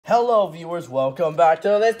Hello viewers, welcome back to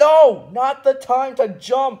this. No, not the time to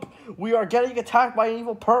jump. We are getting attacked by an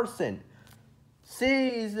evil person.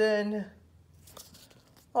 Season.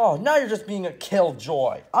 Oh, now you're just being a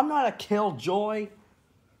killjoy. I'm not a killjoy.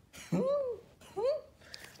 Time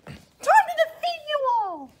to defeat you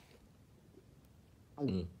all.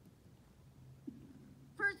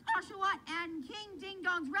 First Oshawott and King Ding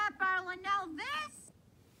Dong's rap battle, and now this.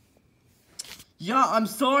 Yeah, I'm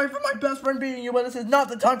sorry for my best friend beating you, but this is not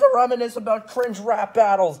the time to reminisce about cringe rap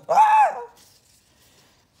battles. Ah!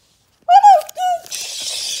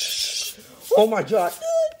 Oh my god.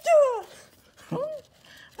 We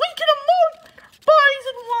can amalgamate bodies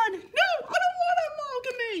in one. No, I don't want to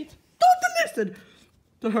amalgamate. Don't listen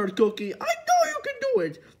to her, Cookie. I know you can do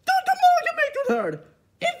it. Don't amalgamate with her.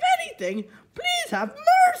 If anything, please have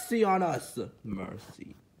mercy on us.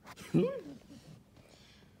 Mercy.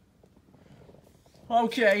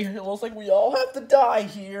 Okay, it looks like we all have to die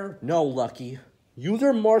here. No, Lucky. Use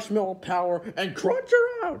her marshmallow power and crunch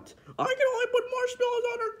her out. I can only put marshmallows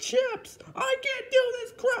on her chips. I can't do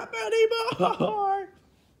this crap anymore.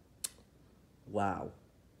 Wow.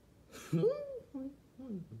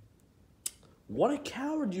 What a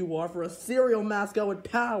coward you are for a cereal mascot with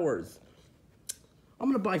powers. I'm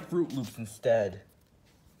gonna buy Fruit Loops instead.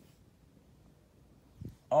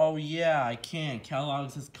 Oh yeah, I can.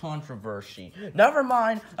 Kellogg's is controversy. Never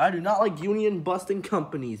mind. I do not like union busting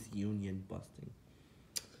companies. Union busting.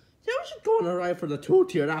 Yeah, we should go on a ride for the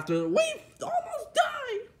two-tiered after we almost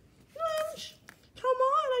died. Come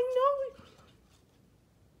on, I know.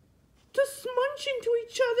 To smudge into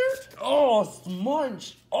each other. Oh,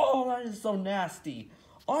 smudge. Oh, that is so nasty.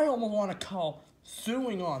 I almost want to call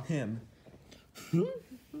suing on him.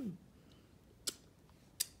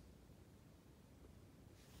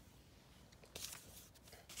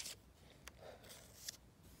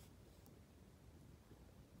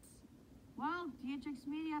 Well, DHX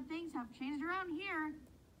media things have changed around here.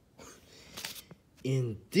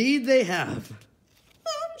 Indeed they have.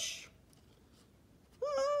 Hush.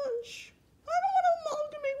 Hush. I don't want to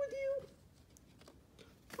amalgamate with you.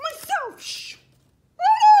 Myself. Shh.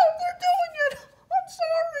 Oh no, they're doing it. I'm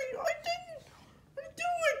sorry. I didn't do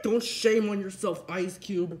it. Don't shame on yourself, Ice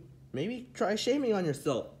Cube. Maybe try shaming on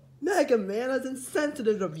yourself. Mega Man, that's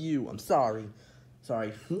insensitive of you. I'm sorry.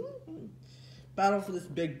 Sorry. Battle for this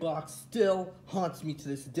big box still haunts me to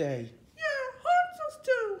this day. Yeah, haunts us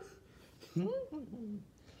too.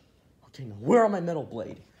 Okay, now where are my metal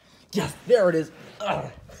blade? Yes, there it is. Ugh.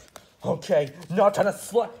 Okay, now time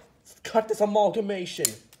to cut this amalgamation.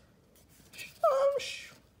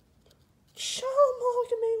 Shall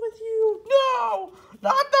amalgamate with you? No,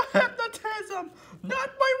 not the hypnotism, not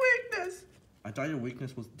my weakness. I thought your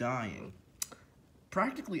weakness was dying.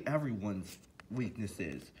 Practically everyone's weakness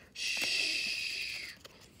is. Shh.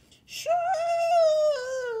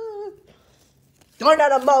 You're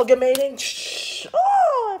not amalgamating. Shh.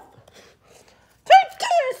 Off. Take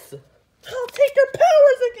this. I'll take your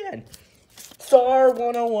powers again. Star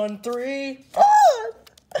 1013.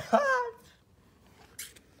 Off.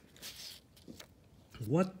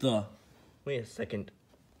 What the? Wait a second.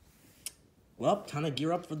 Well, time to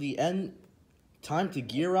gear up for the Time to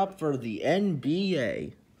gear up for the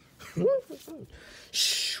NBA.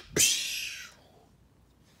 Shh.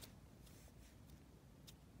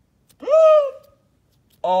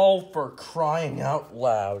 Oh, for crying out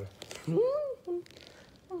loud.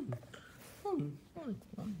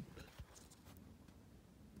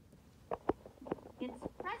 It's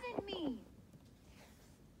present me.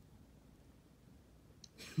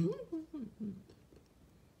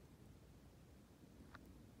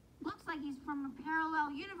 Looks like he's from a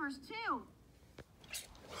parallel universe too.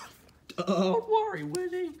 Don't worry,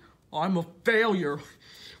 Winnie. I'm a failure.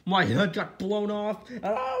 My head got blown off, and I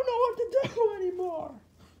don't know what to do anymore.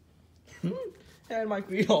 And my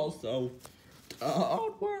feet also.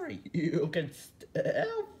 Don't worry, you can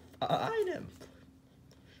still find him.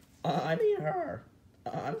 I mean her.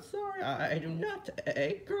 I'm sorry, I do not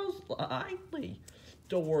take girls lightly.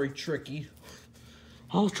 Don't worry, Tricky.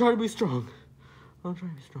 I'll try to be strong. I'll try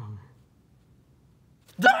to be strong.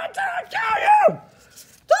 Did I kill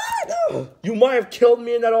you? You might have killed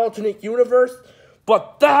me in that alternate universe,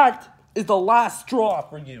 but that is the last straw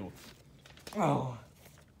for you. Oh.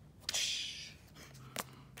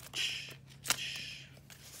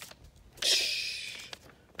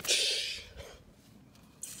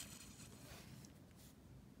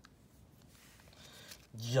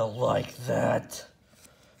 You like that?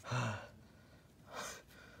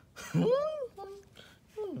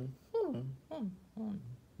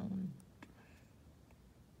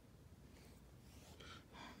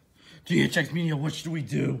 DHX Media, what should we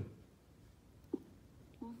do?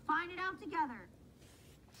 We'll find it out together.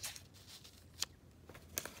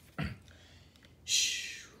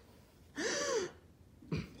 Shh.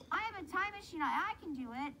 I have a time machine. I can do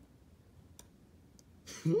it.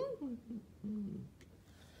 What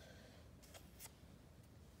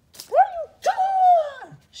are you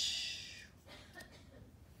doing? Shh.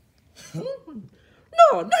 No,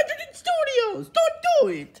 Nitrogen Studios, don't do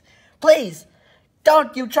it. Please,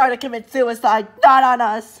 don't you try to commit suicide, not on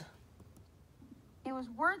us. It was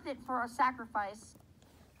worth it for a sacrifice.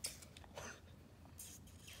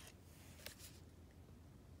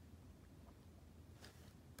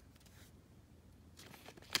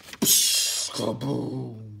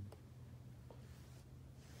 Kaboom.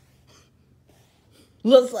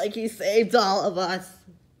 Looks like he saved all of us.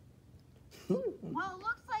 Well, it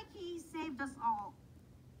looks like he saved us all.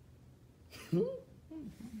 Yeah,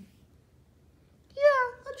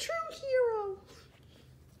 a true hero.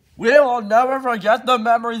 We will never forget the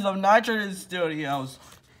memories of Nitrogen Studios.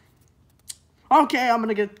 Okay, I'm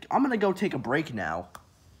gonna go take a break now.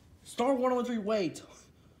 Star 103, wait.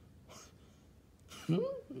 Where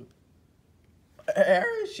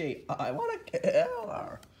is she? I wanna kill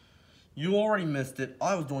her. You already missed it.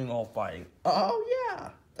 I was doing all fighting. Oh yeah.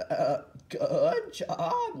 Good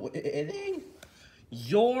job winning.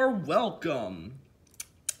 You're welcome.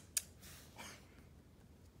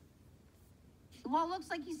 Well, it looks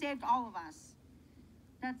like he saved all of us.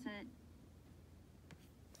 That's it.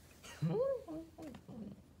 Yeah,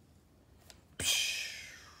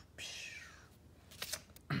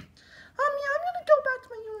 I'm gonna go back to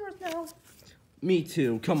my universe now. Me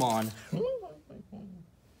too. Come on.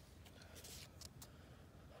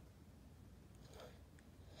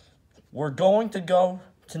 We're going to go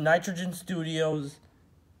to Nitrogen Studios'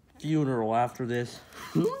 funeral after this.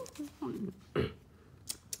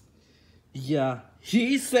 Yeah,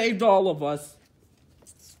 he saved all of us.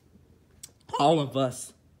 All of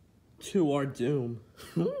us. To our doom.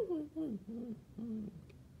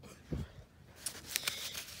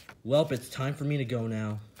 Well, it's time for me to go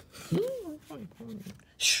now.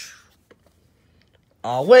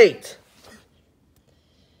 Wait!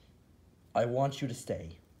 I want you to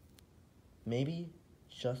stay. Maybe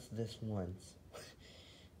just this once.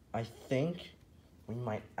 I think we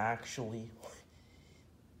might actually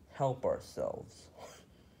help ourselves.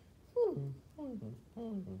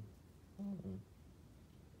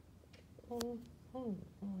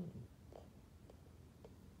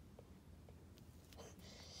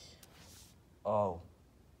 Oh.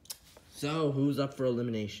 So, who's up for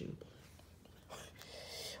elimination?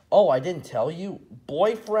 Oh, I didn't tell you.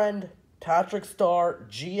 Boyfriend, Patrick Star,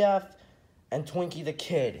 GF, and Twinkie the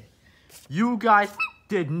Kid. You guys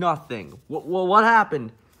did nothing. What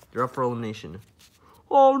happened? You're up for elimination.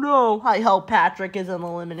 Oh no, I hope Patrick isn't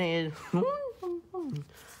eliminated.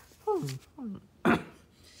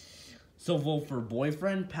 So vote for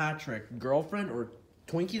boyfriend, Patrick, girlfriend, or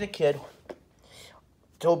Twinkie the Kid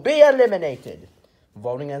to be eliminated.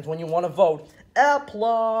 Voting ends when you want to vote. A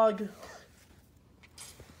plug.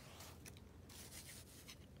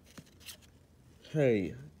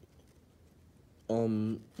 Hey,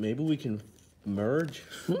 maybe we can merge?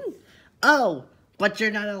 Oh, but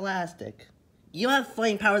you're not elastic. You have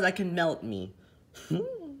flame powers that can melt me.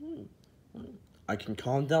 I can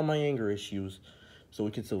calm down my anger issues so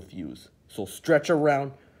we can still fuse. So stretch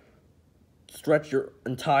around, stretch your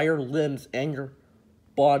entire limbs and your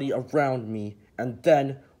body around me, and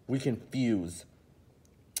then we can fuse.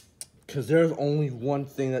 Because there's only one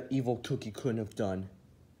thing that Evil Cookie couldn't have done.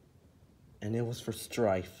 And it was for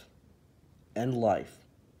strife and life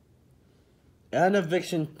and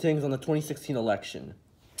eviction things on the 2016 election.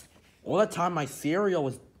 All that time my cereal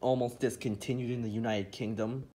was almost discontinued in the United Kingdom.